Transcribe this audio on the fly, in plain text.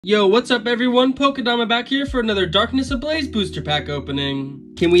Yo, what's up everyone? Polkadama back here for another Darkness Ablaze booster pack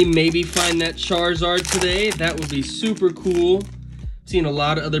opening. Can we maybe find that Charizard today? That would be super cool. Seen a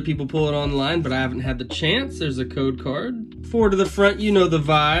lot of other people pull it online, but I haven't had the chance. There's a code card. Forward to the front, you know the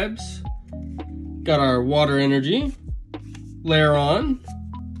vibes. Got our Water Energy, Lairon,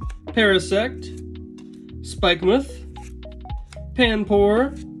 Parasect, Spikemuth,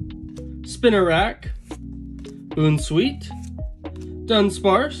 Panpour, Spinarak, Boonsweet,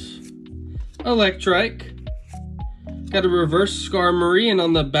 Dunsparce, Electrike, got a reverse Skarmory, and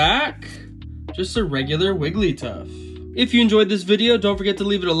on the back, just a regular Wigglytuff. If you enjoyed this video, don't forget to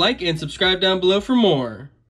leave it a like and subscribe down below for more.